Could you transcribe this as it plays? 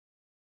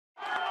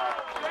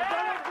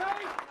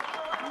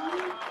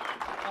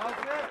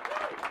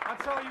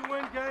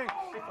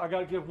I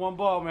got to give one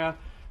ball, man.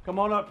 Come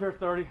on up here,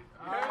 30.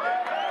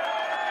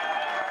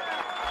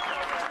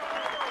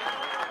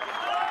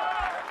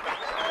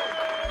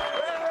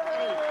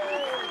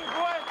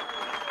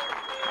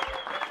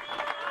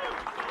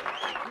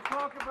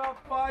 About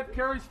 5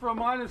 carries for a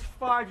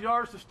 -5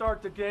 yards to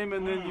start the game,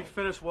 and then you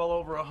finish well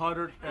over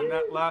 100. And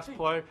that last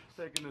play,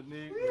 taking the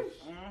knee, was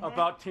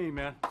about team,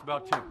 man. It's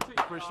about team.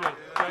 Appreciate it.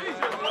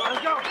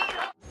 Let's go.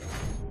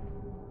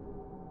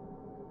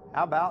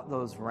 How about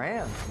those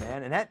Rams,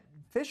 man? And that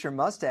Fisher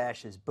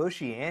mustache is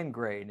bushy and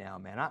gray now,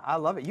 man. I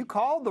love it. You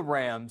called the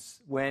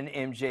Rams when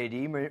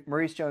MJD,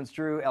 Maurice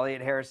Jones-Drew,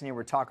 Elliot Harrison, here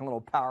were talking a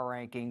little power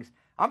rankings.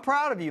 I'm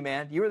proud of you,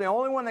 man. You were the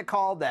only one that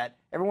called that.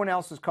 Everyone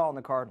else was calling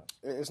the Cardinals.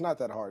 It's not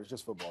that hard. It's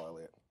just football,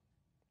 Elliot.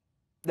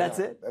 That's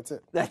it? That's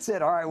it. That's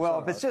it. All right, well,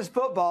 if it's just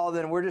football,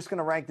 then we're just going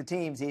to rank the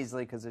teams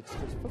easily because it's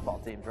just football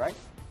teams, right?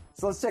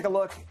 So let's take a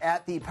look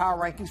at the power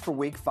rankings for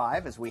Week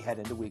 5 as we head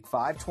into Week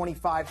 5.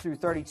 25 through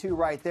 32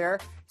 right there.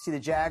 See the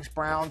Jags,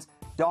 Browns,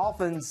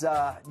 Dolphins,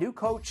 new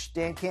coach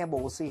Dan Campbell.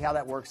 We'll see how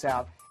that works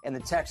out. And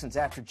the Texans,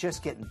 after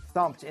just getting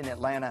thumped in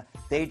Atlanta,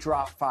 they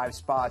drop 5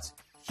 spots.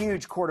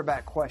 Huge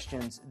quarterback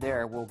questions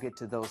there. We'll get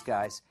to those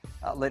guys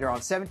later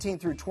on. 17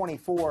 through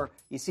 24,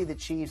 you see the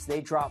Chiefs.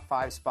 They dropped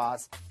 5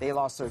 spots. They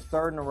lost their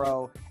 3rd in a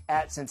row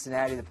at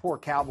Cincinnati. The poor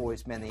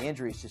Cowboys, man, the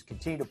injuries just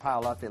continue to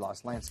pile up. They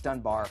lost Lance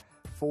Dunbar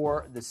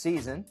for the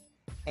season.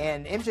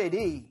 And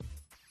MJD,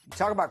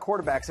 talk about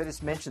quarterbacks. I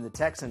just mentioned the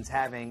Texans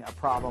having a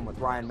problem with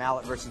Ryan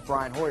Mallett versus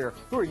Brian Hoyer.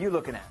 Who are you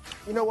looking at?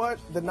 You know what?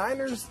 The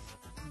Niners,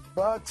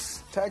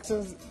 Bucks,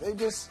 Texans, they're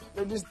just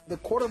the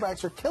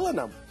quarterbacks are killing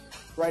them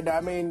right now.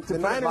 I mean, the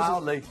Niners,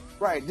 mildly.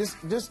 Right?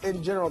 Just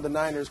in general, the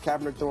Niners.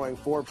 Kaepernick throwing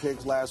 4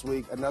 picks last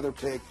week, another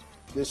pick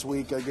this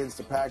week against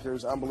the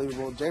Packers.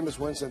 Unbelievable. Jameis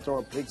Winston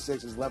throwing pick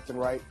sixes left and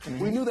right. Mm-hmm.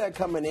 We knew that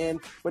coming in,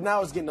 but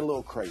now it's getting a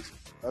little crazy.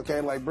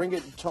 Okay, like rein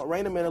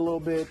them in a little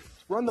bit,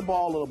 run the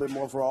ball a little bit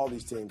more for all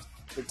these teams.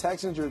 The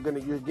Texans, you're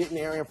getting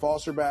Arian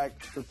Foster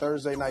back for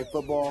Thursday Night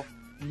Football.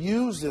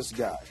 Use this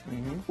guy,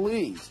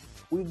 please.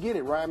 We get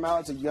it. Ryan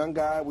Mallett's a young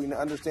guy. We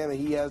understand that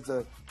he has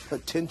the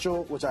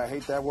potential, which I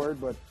hate that word,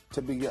 but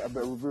to be a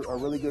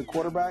really good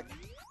quarterback,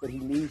 but he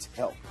needs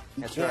help.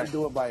 He can't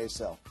do it by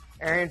himself.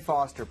 Arian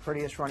Foster,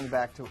 prettiest running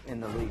back in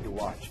the league to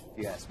watch,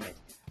 if you ask me.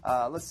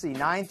 Let's see,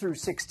 9 through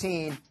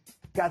 16.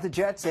 Got the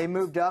Jets. They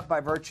moved up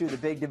by virtue of the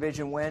big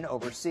division win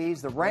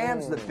overseas. The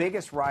Rams, the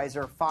biggest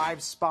riser,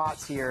 5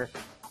 spots here.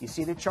 You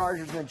see the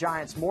Chargers and the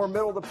Giants, more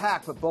middle of the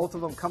pack, but both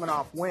of them coming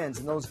off wins.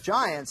 And those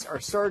Giants are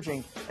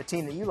surging, a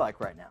team that you like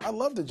right now. I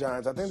love the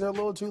Giants. I think they're a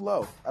little too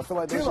low. I feel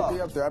like they should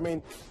be up there. I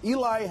mean,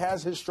 Eli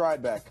has his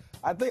stride back.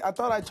 I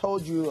thought I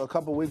told you a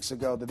couple weeks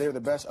ago that they were the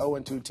best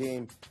 0-2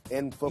 team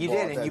in football. You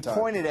did, and you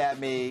pointed at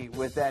me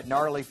with that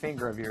gnarly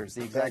finger of yours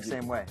the exact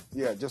same way.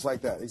 Yeah, just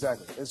like that,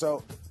 exactly. And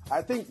so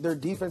I think their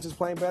defense is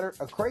playing better.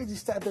 A crazy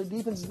stat, their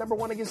defense is number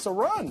 1 against the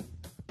run.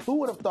 Who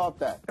would have thought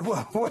that?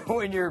 Well,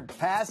 when your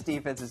pass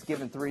defense is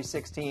given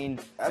 316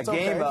 a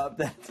game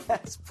up,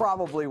 that's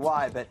probably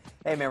why. But,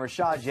 hey, man,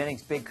 Rashad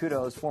Jennings, big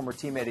kudos, former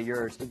teammate of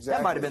yours. Exactly.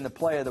 That might have been the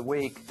play of the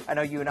week. I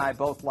know you and I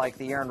both like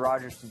the Aaron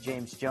Rodgers to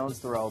James Jones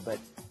throw, but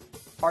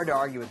hard to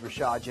argue with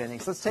Rashad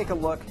Jennings. Let's take a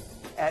look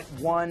at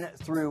 1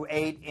 through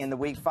 8 in the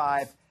Week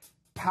 5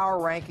 power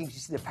rankings. You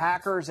see the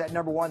Packers at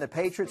number 1. The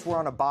Patriots were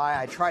on a bye.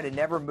 I try to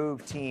never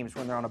move teams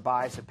when they're on a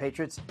bye. So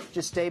Patriots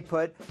just stay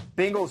put.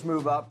 Bengals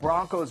move up.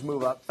 Broncos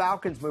move up.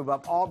 Falcons move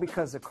up. All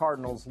because the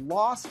Cardinals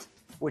lost,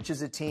 which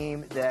is a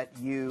team that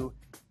you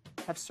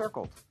have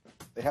circled.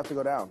 They have to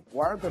go down.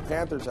 Why aren't the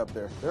Panthers up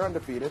there? They're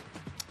undefeated.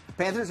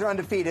 Panthers are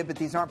undefeated, but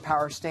these aren't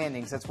power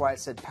standings. That's why it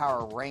said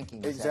power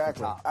rankings.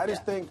 Exactly. I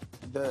just think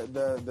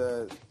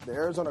the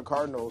Arizona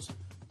Cardinals,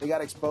 they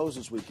got exposed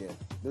this weekend.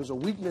 There's a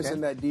weakness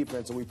in that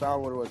defense, and we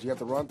found what it was. You have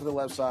to run to the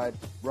left side,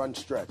 run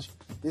stretch.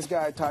 This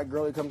guy, Todd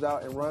Gurley, comes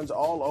out and runs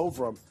all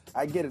over him.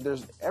 I get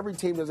it. Every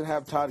team doesn't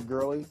have Todd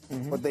Gurley,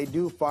 but they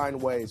do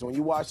find ways. When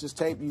you watch this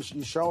tape,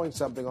 you're showing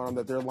something on them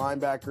that their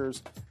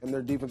linebackers and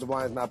their defensive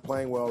line is not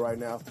playing well right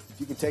now. If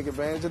you can take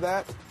advantage of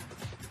that,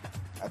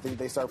 I think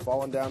they start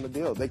falling down the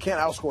deal. They can't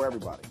outscore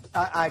everybody.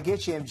 I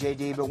get you,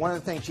 MJD, but one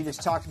of the things you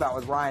just talked about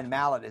with Ryan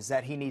Mallett is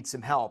that he needs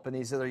some help and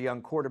these other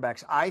young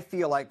quarterbacks. I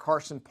feel like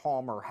Carson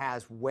Palmer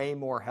has way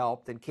more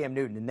help than Cam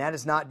Newton, and that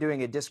is not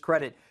doing a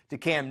discredit to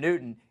Cam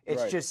Newton.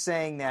 It's just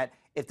saying that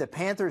if the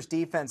Panthers'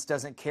 defense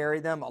doesn't carry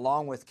them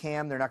along with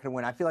Cam, they're not going to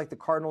win. I feel like the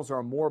Cardinals are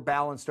a more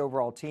balanced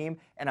overall team,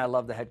 and I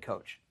love the head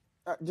coach.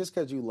 Just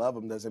because you love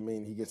him doesn't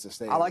mean he gets to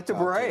stay. I like the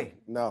beret.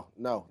 No,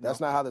 that's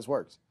not how this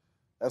works.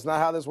 That's not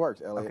how this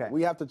works, Elliot. Okay.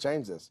 We have to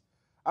change this.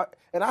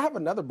 And I have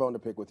another bone to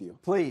pick with you.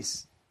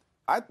 Please.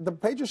 The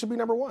Patriots should be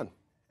number 1.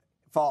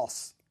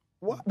 False.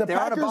 What? They're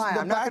on a bye.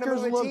 I'm not going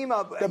to move a team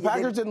up. The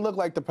Packers didn't look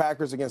like the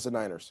Packers against the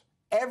Niners.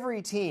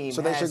 Every team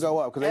So they should go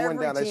up because they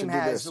went down. They should do this.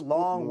 Every team has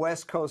long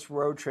West Coast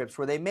road trips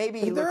where they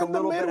maybe look a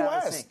little bit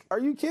out of sync. Are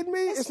you kidding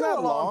me? It's not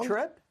a long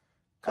trip.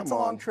 That's a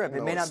long trip.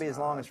 It may not be as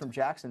long as from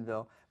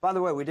Jacksonville. By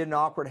the way, we did an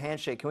awkward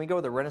handshake. Can we go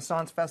with the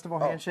Renaissance Festival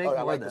handshake?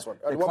 I like this one.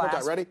 One more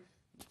time. Ready?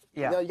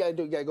 Yeah. You got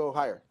to go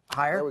higher.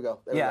 Higher? There we go.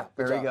 There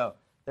we go.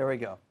 There we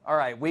go. All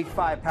right, Week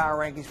 5 power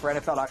rankings for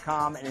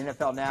NFL.com and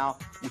NFL Now.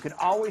 You can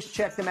always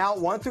check them out,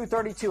 1 through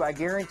 32. I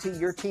guarantee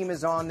your team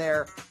is on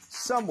there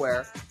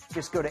somewhere.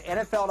 Just go to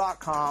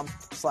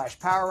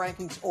NFL.com/power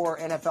rankings or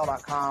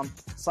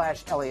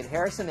NFL.com/Elliot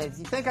Harrison. And if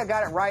you think I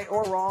got it right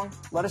or wrong,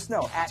 let us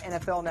know.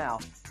 @NFL Now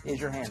is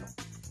your handle.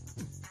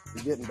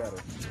 You're getting better.